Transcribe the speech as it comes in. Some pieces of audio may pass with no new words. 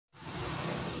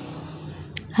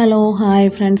Hello hi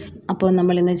friends. അപ്പോൾ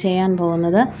നമ്മൾ ഇന്ന് ചെയ്യാൻ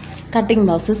പോകുന്നത് കട്ടിംഗ്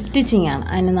ബ്ലൗസ് സ്റ്റിച്ചിങ് ആണ്.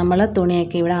 അതിന് നമ്മൾ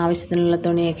തുണിയൊക്കെ ഇവിടെ ആവശ്യത്തിനുള്ള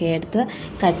തുണിയൊക്കെ എടുത്ത്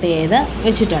കട്ട് ചെയ്ത്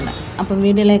വെച്ചിട്ടുണ്ട്. അപ്പം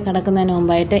വീഡിയോയിലേക്ക് കടക്കുന്നതിന്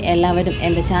മുമ്പായിട്ട് എല്ലാവരും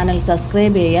എൻ്റെ ചാനൽ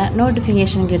സബ്സ്ക്രൈബ് ചെയ്യുക,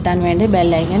 നോട്ടിഫിക്കേഷൻ കിട്ടാൻ വേണ്ടി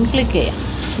ബെൽ ഐക്കൺ ക്ലിക്ക് ചെയ്യുക.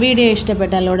 വീഡിയോ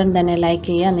ഇഷ്ടപ്പെട്ടാൽ ഉടൻ തന്നെ ലൈക്ക്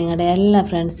ചെയ്യുക, നിങ്ങളുടെ എല്ലാ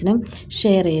ഫ്രണ്ട്സിനും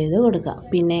ഷെയർ ചെയ്ത് കൊടുക്കുക.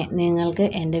 പിന്നെ നിങ്ങൾക്ക്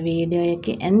എൻ്റെ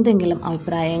വീഡിയോയ്ക്ക് എന്തെങ്കിലും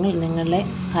അഭിപ്രായങ്ങൾ, നിങ്ങളുടെ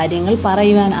കാര്യങ്ങൾ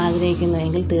പറയുവാൻ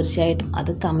ആഗ്രഹിക്കുന്നുവെങ്കിൽ തീർച്ചയായിട്ടും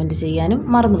അത് കമൻറ്റ് ചെയ്യാനും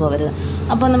മറന്നു പോകരുത്.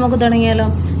 അപ്പോൾ നമുക്ക് തുടങ്ങിയാലോ.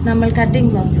 നമ്മൾ കട്ടിംഗ്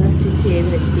ബ്ലൗസ് സ്റ്റിച്ച്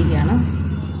ചെയ്ത് വെച്ചിരിക്കുകയാണ്.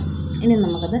 ഇനി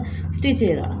നമുക്കത് സ്റ്റിച്ച്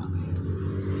ചെയ്ത് തുടങ്ങാം.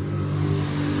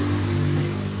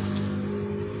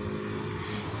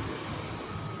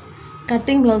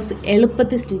 കട്ടിംഗ് ബ്ലൗസ്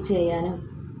എളുപ്പത്തിൽ സ്റ്റിച്ച് ചെയ്യാനും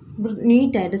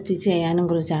നീറ്റായിട്ട് സ്റ്റിച്ച് ചെയ്യാനും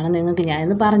കുറിച്ചാണ് നിങ്ങൾക്ക്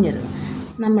ഞാനിന്ന് പറഞ്ഞിരുന്നത്.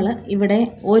 നമ്മൾ ഇവിടെ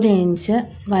 1 ഇഞ്ച്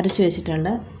വരച്ച്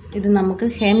വെച്ചിട്ടുണ്ട്. ഇത് നമുക്ക്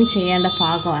ഹെം ചെയ്യേണ്ട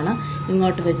ഭാഗമാണ്.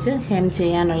 ഇങ്ങോട്ട് വെച്ച് ഹെം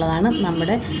ചെയ്യാനുള്ളതാണ്.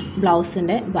 നമ്മുടെ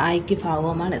ബ്ലൗസിൻ്റെ ബാക്ക്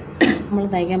ഭാഗവുമാണ്. നമ്മൾ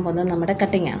തയ്ക്കാൻ പോകുന്നത് നമ്മുടെ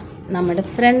കട്ടിങ്ങാണ്. നമ്മുടെ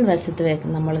ഫ്രണ്ട് വശത്ത്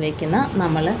നമ്മൾ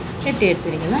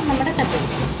കെട്ടിയെടുത്തിരിക്കുന്ന നമ്മുടെ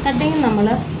കട്ടിങ് നമ്മൾ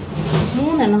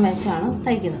 3 എണ്ണം വെച്ചാണ്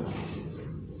തയ്ക്കുന്നത്.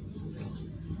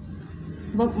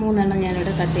 അപ്പം 3 എണ്ണം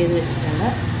ഞാനിവിടെ കട്ട് ചെയ്ത് വെച്ചിട്ടുണ്ട്.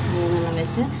 3 എണ്ണം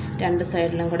വെച്ച് 2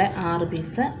 സൈഡിലും കൂടെ 6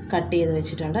 പീസ് കട്ട് ചെയ്ത്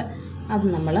വെച്ചിട്ടുണ്ട്. അത്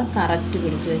നമ്മൾ കറക്റ്റ്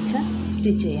പിടിച്ച് വെച്ച്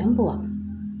സ്റ്റിച്ച് ചെയ്യാൻ പോവാം.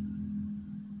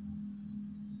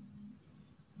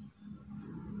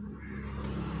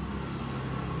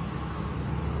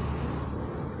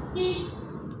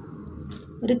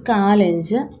 ഒരു 1/4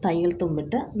 ഇഞ്ച് തയ്യൽ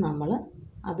തുമ്പിട്ട് നമ്മൾ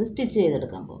അത് സ്റ്റിച്ച്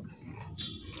ചെയ്തെടുക്കാൻ പോകും.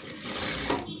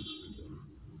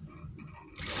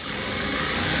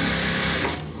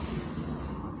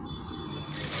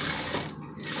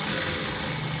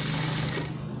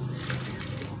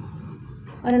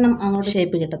 ഒരെണ്ണം അങ്ങോട്ട്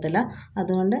ഷേപ്പ് കിട്ടത്തില്ല.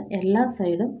 അതുകൊണ്ട് എല്ലാ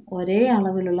സൈഡും ഒരേ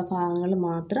അളവിലുള്ള ഭാഗങ്ങൾ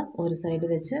മാത്രം ഒരു സൈഡ്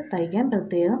വെച്ച് തയ്ക്കാൻ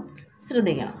പ്രത്യേകം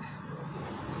ശ്രദ്ധിക്കണം.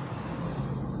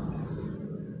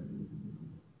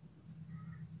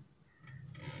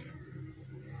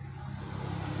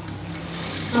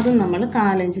 അതും നമ്മൾ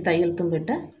 1/4 ഇഞ്ച് തയ്യൽ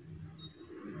തുമ്പിട്ട്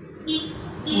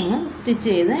സ്റ്റിച്ച്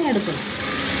ചെയ്ത് എടുക്കണം.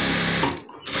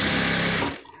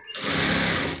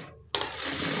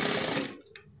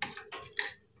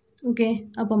 ഓക്കെ,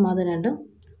 അപ്പം അത് രണ്ടും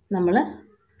നമ്മൾ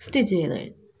സ്റ്റിച്ച് ചെയ്ത്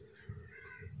കഴിഞ്ഞു.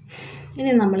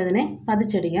 ഇനി നമ്മളിതിനെ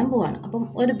പതിച്ചടിക്കാൻ പോവാണ്. അപ്പം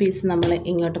ഒരു പീസ് നമ്മൾ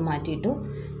ഇങ്ങോട്ട് മാറ്റിയിട്ടു.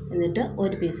 എന്നിട്ട്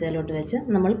ഒരു പീസ് അതിലോട്ട് വെച്ച്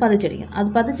നമ്മൾ പതിച്ചടിക്കണം. അത്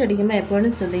പതിച്ചടിക്കുമ്പോൾ എപ്പോഴും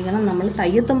ശ്രദ്ധിക്കണം, നമ്മൾ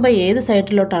തയ്യൽത്തുമ്പ് ഏത്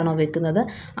സൈഡിലോട്ടാണോ വെക്കുന്നത്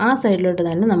ആ സൈഡിലോട്ട്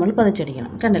തന്നെ നമ്മൾ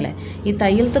പതിച്ചടിക്കണം. കണ്ടില്ലേ, ഈ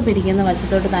തയ്യൽത്തുമ്പ് ഇരിക്കുന്ന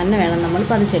വശത്തോട്ട് തന്നെ വേണം നമ്മൾ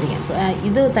പതിച്ചടിക്കാൻ.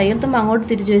 ഇത് തയ്യൽത്തുമ്പ് അങ്ങോട്ട്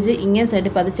തിരിച്ചു വെച്ച് ഇങ്ങേ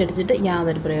സൈഡിൽ പതിച്ചടിച്ചിട്ട്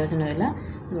യാതൊരു പ്രയോജനമില്ല.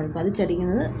 നമ്മൾ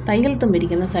പതിച്ചടിക്കുന്നത് തയ്യൽത്തുമ്പ്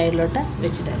ഇരിക്കുന്ന സൈഡിലോട്ട്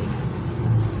വെച്ചിട്ടായിരിക്കും.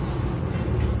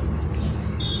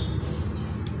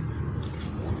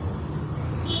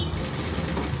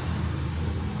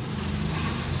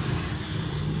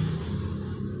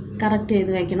 കറക്റ്റ്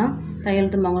ചെയ്ത് വയ്ക്കണം.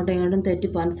 തയ്യൽത്തുമ്പ് അങ്ങോട്ടും ഇങ്ങോട്ടും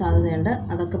തെറ്റിപ്പോകാൻ സാധ്യതയുണ്ട്.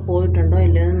 അതൊക്കെ പോയിട്ടുണ്ടോ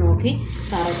ഇല്ലയോ എന്ന് നോക്കി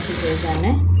കറക്റ്റ് ചെയ്ത്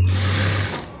തന്നെ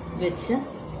വെച്ച്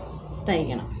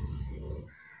തയ്ക്കണം.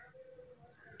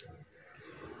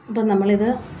 അപ്പം നമ്മളിത്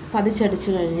പതിച്ചടിച്ച്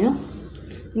കഴിഞ്ഞു.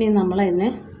 ഇനി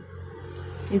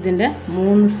ഇതിൻ്റെ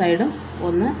 3 സൈഡും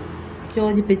ഒന്ന്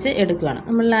യോജിപ്പിച്ച് എടുക്കുകയാണ്.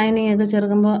 നമ്മൾ ലൈനിങ് ഒക്കെ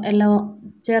ചേർക്കുമ്പോൾ എല്ലാം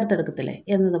ചേർത്തെടുക്കത്തില്ലേ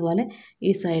എന്നതുപോലെ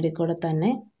ഈ സൈഡിൽ കൂടെ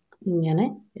തന്നെ ഇങ്ങനെ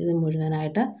ഇത്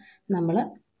മുഴുവനായിട്ട് നമ്മൾ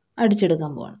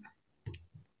അടിച്ചെടുക്കാൻ പോവാണ്.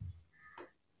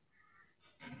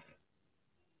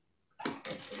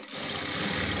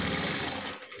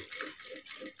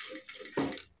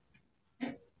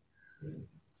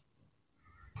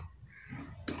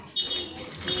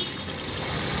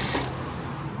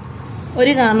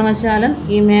 ഒരു കാരണവശാലും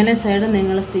ഈ മേലെ സൈഡ്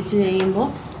നിങ്ങൾ സ്റ്റിച്ച് ചെയ്യുമ്പോൾ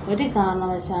ഒരു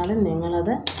കാരണവശാലും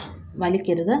നിങ്ങളത്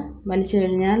വലിക്കരുത്. വലിച്ചു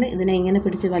കഴിഞ്ഞാൽ ഇതിനെ ഇങ്ങനെ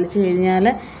പിടിച്ച് വലിച്ചു കഴിഞ്ഞാൽ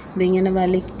ഇതിങ്ങനെ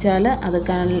വലിച്ചാൽ അത്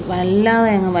വല്ലാതെ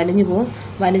അങ്ങ് വലിഞ്ഞു പോകും.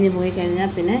 വലിഞ്ഞു പോയി കഴിഞ്ഞാൽ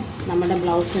പിന്നെ നമ്മുടെ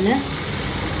ബ്ലൗസിന്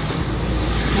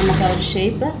നമുക്ക് ആ ഒരു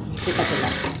ഷേപ്പ് കിട്ടത്തില്ല.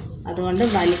 അതുകൊണ്ട്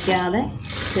വലിക്കാതെ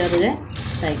ചെറുതെ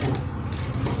തയ്ക്കണം.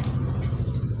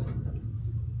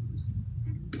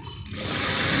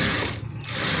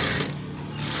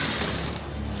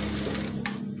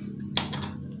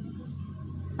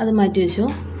 അത് മാറ്റി വെച്ചു.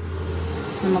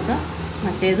 നമുക്ക്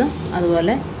മറ്റേതും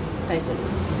അതുപോലെ തയ്ച്ചു.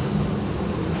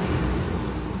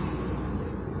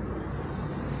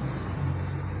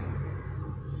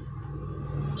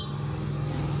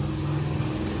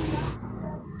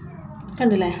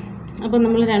 കണ്ടില്ലേ, അപ്പോൾ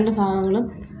നമ്മൾ 2 ഭാഗങ്ങളും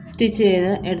സ്റ്റിച്ച്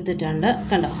ചെയ്ത് എടുത്തിട്ടുണ്ട്.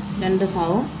 കണ്ടോ, 2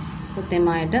 ഭാഗവും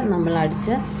കൃത്യമായിട്ട് നമ്മൾ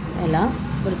അടിച്ച് എല്ലാം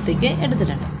വൃത്തിക്ക്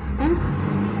എടുത്തിട്ടുണ്ട്.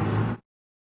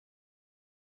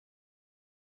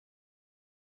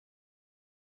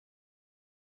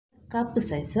 കപ്പ്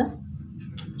സൈസ്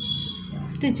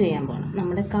സ്റ്റിച്ച് ചെയ്യാൻ പോകണം.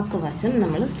 നമ്മുടെ കപ്പ് വശം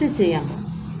നമ്മൾ സ്റ്റിച്ച് ചെയ്യാൻ പോകണം.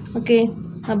 ഓക്കെ.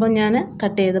 അപ്പോൾ ഞാൻ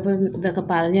കട്ട് ചെയ്തപ്പോൾ ഇതൊക്കെ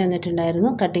പറഞ്ഞു തന്നിട്ടുണ്ടായിരുന്നു.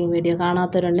 കട്ടിങ് വീഡിയോ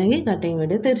കാണാത്തവരുണ്ടെങ്കിൽ കട്ടിങ്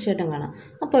വീഡിയോ തീർച്ചയായിട്ടും കാണാം.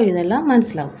 അപ്പോൾ ഇതെല്ലാം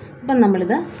മനസ്സിലാവും. അപ്പം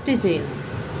നമ്മളിത് സ്റ്റിച്ച് ചെയ്യുന്നു.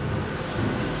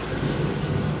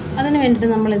 അതിന് വേണ്ടിയിട്ട്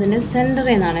നമ്മളിതിൻ്റെ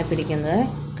സെൻറ്ററിൽ നിന്നാണ് പിടിക്കുന്നത്.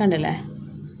 കണ്ടില്ലേ?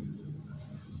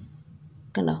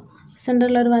 കണ്ടോ?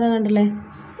 സെൻറ്ററിലൊരു വര കണ്ടില്ലേ?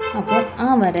 അപ്പോൾ ആ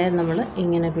വര നമ്മൾ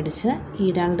ഇങ്ങനെ പിടിച്ച് ഈ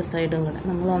രണ്ട് സൈഡും കൂടെ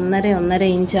നമ്മൾ 1.5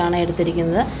 ഇഞ്ചാണ്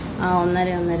എടുത്തിരിക്കുന്നത്. ആ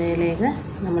 1.5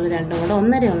 നമ്മൾ രണ്ടും കൂടെ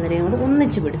 1.5 കൂടെ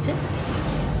ഒന്നിച്ച് പിടിച്ച്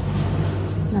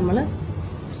നമ്മൾ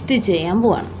സ്റ്റിച്ച് ചെയ്യാൻ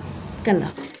പോവാണ്.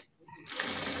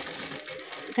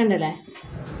 കണ്ടില്ലേ?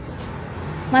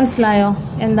 മനസ്സിലായോ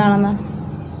എന്താണെന്ന്?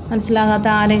 മനസ്സിലാകാത്ത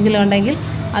ആരെങ്കിലും ഉണ്ടെങ്കിൽ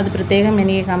അത് പ്രത്യേകം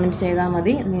എനിക്ക് കമൻറ്റ് ചെയ്താൽ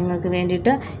മതി. നിങ്ങൾക്ക്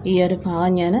വേണ്ടിയിട്ട് ഈ ഒരു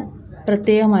ഭാഗം ഞാൻ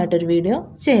പ്രത്യേകമായിട്ടൊരു വീഡിയോ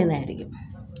ചെയ്യുന്നതായിരിക്കും.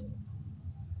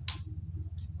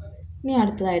 ഇനി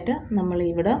അടുത്തതായിട്ട് നമ്മൾ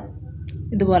ഇവിടെ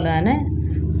ഇതുപോലെ തന്നെ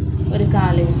ഒരു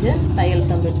 1/4 ഇഞ്ച് തയ്യൽ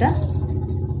തുമ്പിട്ട്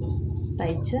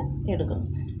തയ്ച്ച് എടുക്കുന്നു.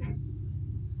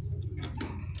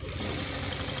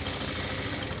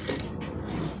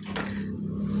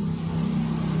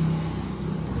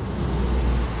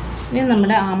 ഇനി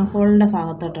നമ്മുടെ ആം ഹോളിൻ്റെ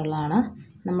ഭാഗത്തോട്ടുള്ളതാണ്.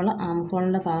 നമ്മൾ ആം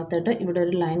ഹോളിൻ്റെ ഭാഗത്തോട്ട് ഇവിടെ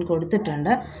ഒരു ലൈൻ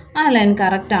കൊടുത്തിട്ടുണ്ട്. ആ ലൈൻ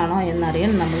കറക്റ്റാണോ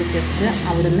എന്നറിയാൻ നമ്മൾ ജസ്റ്റ്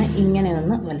അവിടുന്ന് ഇങ്ങനെ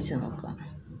ഒന്ന് വലിച്ചു നോക്കുക.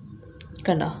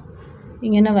 കണ്ടോ?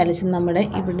 ഇങ്ങനെ വലിച്ച് നമ്മുടെ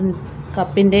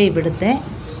കപ്പിൻ്റെ ഇവിടുത്തെ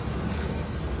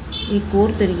ഈ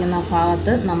കൂർത്തിരിക്കുന്ന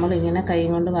ഭാഗത്ത് നമ്മളിങ്ങനെ കൈ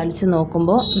കൊണ്ട് വലിച്ചു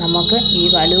നോക്കുമ്പോൾ നമുക്ക് ഈ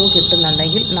വലുവ്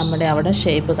കിട്ടുന്നുണ്ടെങ്കിൽ നമ്മുടെ അവിടെ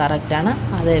ഷേപ്പ് കറക്റ്റാണ്.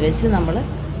 അതേ വെച്ച് നമ്മൾ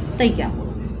തയ്ക്കാൻ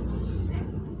പോകും.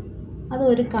 അത്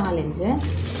ഒരു 1/4 ഇഞ്ച്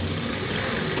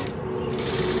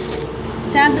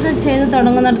സ്റ്റാർട്ട് ചെയ്ത്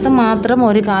തുടങ്ങുന്നിടത്ത് മാത്രം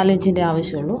ഒരു 1/4 ഇഞ്ചിൻ്റെ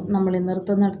ആവശ്യമുള്ളൂ. നമ്മൾ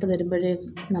നിർത്തുന്നിടത്ത് വരുമ്പോഴേ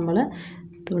നമ്മൾ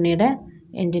തുണിയുടെ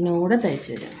എൻഡിനൂടെ തയ്ച്ച്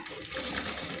വരും.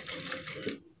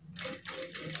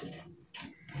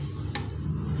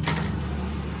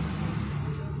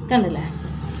 കണ്ടില്ലേ?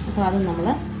 അപ്പോൾ അത് നമ്മൾ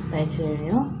തയ്ച്ച്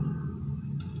കഴിഞ്ഞു.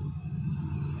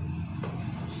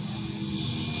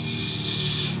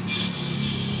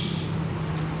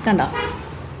 കണ്ടോ?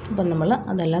 അപ്പം നമ്മൾ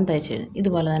അതെല്ലാം തയ്ച്ച് കഴിഞ്ഞു.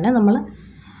 ഇതുപോലെ തന്നെ നമ്മൾ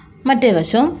മറ്റേ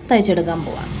വശവും തയ്ച്ചെടുക്കാൻ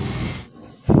പോവാണ്.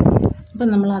 അപ്പം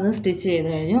നമ്മളത് സ്റ്റിച്ച് ചെയ്ത്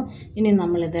കഴിഞ്ഞു. ഇനി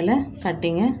നമ്മളിതിൽ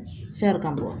കട്ടിങ്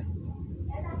ചേർക്കാൻ പോവാം.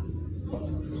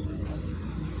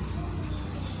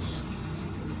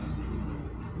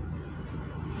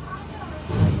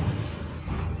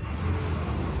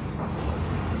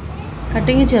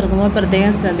 കട്ടിങ് ചേർക്കുമ്പോൾ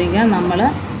പ്രത്യേകം ശ്രദ്ധിക്കുക. നമ്മൾ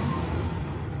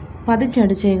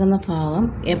പതിച്ചടിച്ചേക്കുന്ന ഭാഗം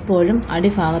എപ്പോഴും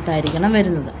അടിഭാഗത്തായിരിക്കണം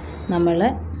വരുന്നത്. നമ്മൾ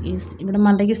ഈ ഇവിടെ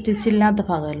മണ്ടയ്ക്ക് സ്റ്റിച്ചില്ലാത്ത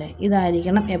ഭാഗമല്ലേ,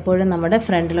 ഇതായിരിക്കണം എപ്പോഴും നമ്മുടെ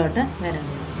ഫ്രണ്ടിലോട്ട്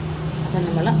വരുന്നത്. അപ്പം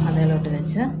നമ്മൾ അതിലോട്ട്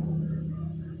വെച്ച്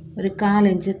ഒരു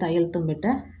 1/4 ഇഞ്ച് തയ്യൽ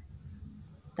തുമ്പിട്ട്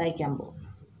തയ്ക്കാൻ പോകും.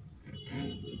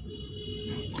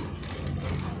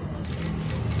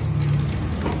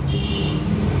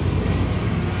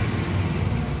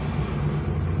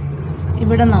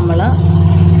 ഇവിടെ നമ്മൾ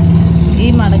ഈ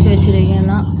മടക്കി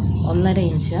വെച്ചിരിക്കുന്ന 1.5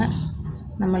 ഇഞ്ച്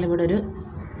നമ്മളിവിടെ ഒരു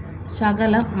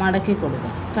ശകലം മടക്കി കൊടുക്കുക.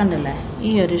 കണ്ടില്ലേ? ഈ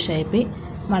ഒരു ഷേപ്പിൽ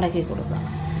മടക്കി കൊടുക്കുക.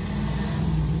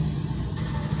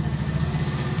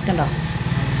 കണ്ടോ?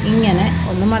 ഇങ്ങനെ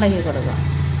ഒന്ന് മടക്കി കൊടുക്കുക.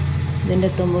 ഇതിൻ്റെ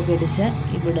തുമ്പ് പിടിച്ച്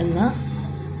ഇവിടുന്ന്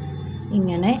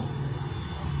ഇങ്ങനെ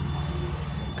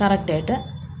കറക്റ്റായിട്ട്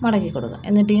മടക്കി കൊടുക്കുക.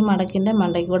 എന്നിട്ട് ഈ മടക്കിൻ്റെ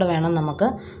മണ്ടയ്ക്ക് കൂടെ വേണം നമുക്ക്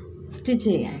സ്റ്റിച്ച്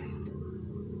ചെയ്യാൻ.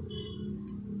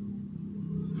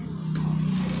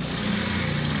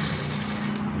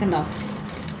 കണ്ടോ?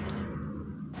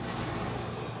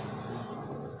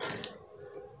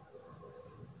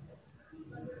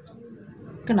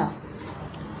 കണ്ടോ?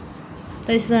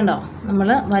 തയ്ച്ചതുണ്ടോ? നമ്മൾ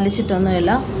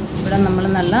വലിച്ചിട്ടൊന്നുമില്ല. ഇവിടെ നമ്മൾ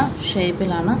നല്ല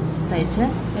ഷേപ്പിലാണ് തയ്ച്ച്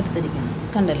എടുത്തിരിക്കുന്നത്.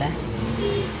 കണ്ടില്ലേ?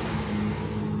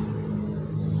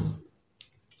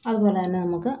 അതുപോലെ തന്നെ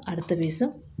നമുക്ക് അടുത്ത പീസ്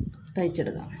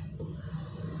തയ്ച്ചെടുക്കാം.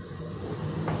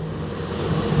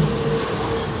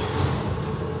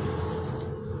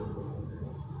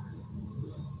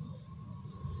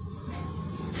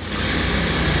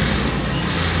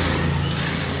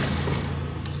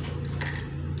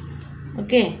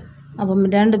 ഓക്കെ. അപ്പം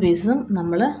 2 പീസും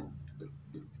നമ്മൾ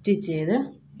സ്റ്റിച്ച് ചെയ്ത്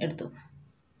എടുത്തു.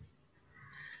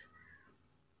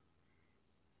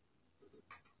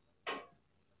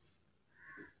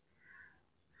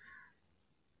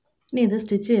 ഇനി ഇത്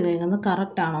സ്റ്റിച്ച് ചെയ്തേക്കുന്നത്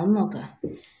കറക്റ്റാണോ എന്ന് നോക്കുക.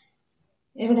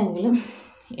 എവിടെയെങ്കിലും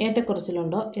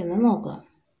ഏറ്റക്കുറച്ചിലുണ്ടോ എന്ന് നോക്കുക.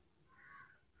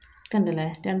 കണ്ടില്ലേ?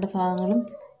 2 ഭാഗങ്ങളും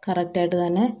കറക്റ്റായിട്ട്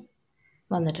തന്നെ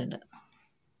വന്നിട്ടുണ്ട്.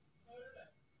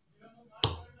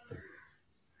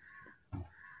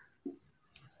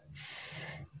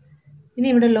 ഇനി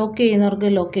ഇവിടെ ലോക്ക് ചെയ്യുന്നവർക്ക്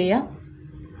ലോക്ക് ചെയ്യാം,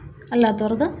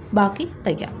 അല്ലാത്തവർക്ക് ബാക്കി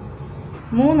തയ്ക്കാം.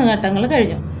 3 ഘട്ടങ്ങൾ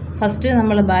കഴിഞ്ഞു. ഫസ്റ്റ്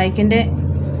നമ്മൾ ബാക്കിൻ്റെ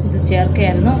ഇത്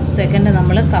ചേർക്കുകയായിരുന്നു. സെക്കൻഡ്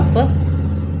നമ്മൾ കപ്പ്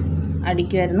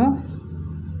അടിക്കുമായിരുന്നു.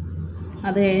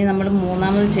 അത് കഴിഞ്ഞ് നമ്മൾ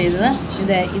മൂന്നാമത് ചെയ്തത്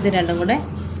ഇത് രണ്ടും കൂടെ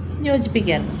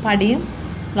യോജിപ്പിക്കായിരുന്നു. പടിയും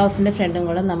ബ്ലൗസിൻ്റെ ഫ്രണ്ടും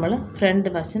കൂടെ നമ്മൾ ഫ്രണ്ട്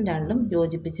വശം രണ്ടും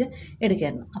യോജിപ്പിച്ച്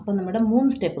എടുക്കായിരുന്നു. അപ്പോൾ നമ്മുടെ 3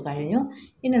 സ്റ്റെപ്പ് കഴിഞ്ഞു.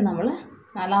 ഇനി നമ്മൾ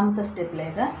 4ാമത്തെ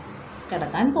സ്റ്റെപ്പിലേക്ക്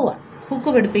കിടക്കാൻ പോവാണ്. ഹുക്ക്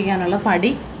പിടിപ്പിക്കാനുള്ള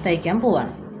പടി തയ്ക്കാൻ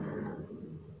പോവാണ്.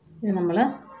 ഇത് നമ്മൾ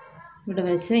ഇവിടെ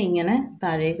വെച്ച് ഇങ്ങനെ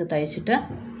താഴേക്ക് തയ്ച്ചിട്ട്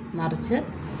മറിച്ച്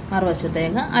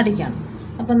മറുവശത്തേക്ക് അടിക്കണം.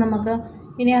 അപ്പം നമുക്ക്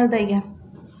ഇനി അത് തയ്ക്കാം.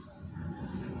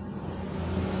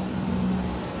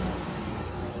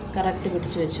 കറക്റ്റ്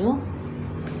പിടിച്ച് വെച്ചു.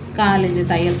 4 ഇഞ്ച്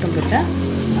തയ്യൽ തുമ്പിട്ട്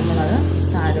നമ്മളത്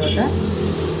താഴോട്ട്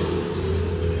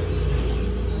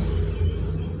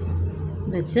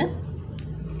വെച്ച്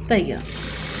തയ്ക്കണം.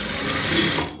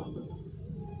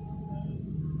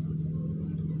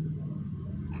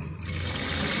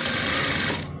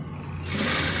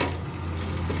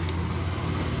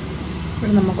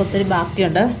 ഇവിടെ നമുക്ക് ഒത്തിരി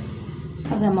ബാക്കിയുണ്ട്,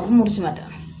 അത് നമുക്ക് മുറിച്ച് മാറ്റാം.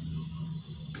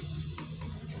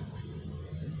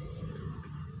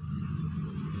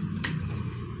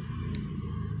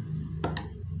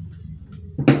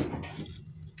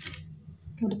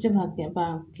 കുറച്ച്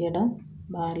ബാക്കിയുടെ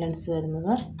ബാലൻസ്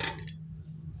വരുന്നത്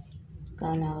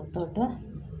അതിനകത്തോട്ട്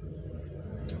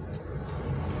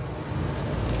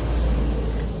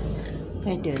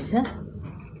കയറ്റി വെച്ച്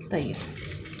തയ്ക്കും.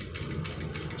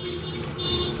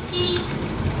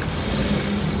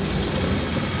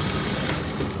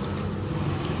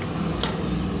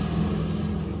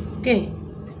 ഓക്കെ.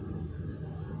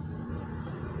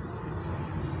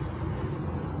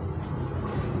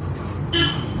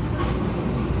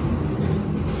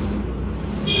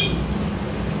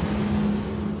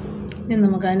 ഇനി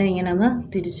നമുക്കതിനെ ഇങ്ങനെ ഒന്ന്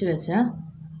തിരിച്ച് വെച്ച്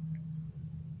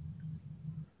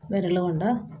വിരൽ കൊണ്ട്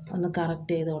ഒന്ന്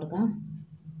കറക്റ്റ് ചെയ്ത് കൊടുക്കാം.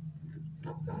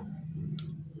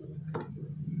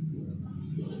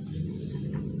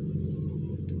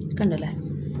 കണ്ടല്ലേ?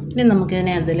 ഇനി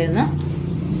നമുക്കിതിനെ അതിലൊന്ന്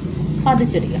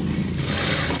പതിച്ചെടുക്കാം.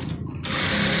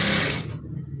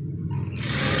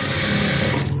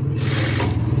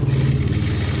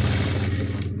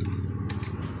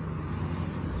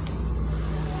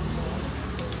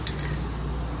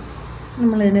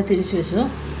 നമ്മളിതിനെ തിരിച്ചു വെച്ചു.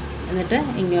 എന്നിട്ട്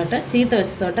ഇങ്ങോട്ട് ചീത്ത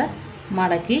വശത്തോട്ട്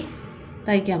മടക്കി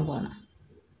തയ്ക്കാൻ പോകണം.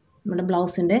 നമ്മുടെ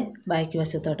ബ്ലൗസിൻ്റെ ബാക്ക്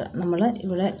വശത്തോട്ട് നമ്മൾ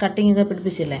ഇവിടെ കട്ടിങ്ങൊക്കെ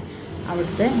പിടിപ്പിച്ചില്ലേ,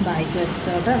 അവിടുത്തെ ബാക്ക്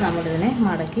വശത്തോട്ട് നമ്മളിതിനെ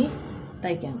മടക്കി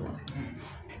തയ്ക്കാൻ പോകണം.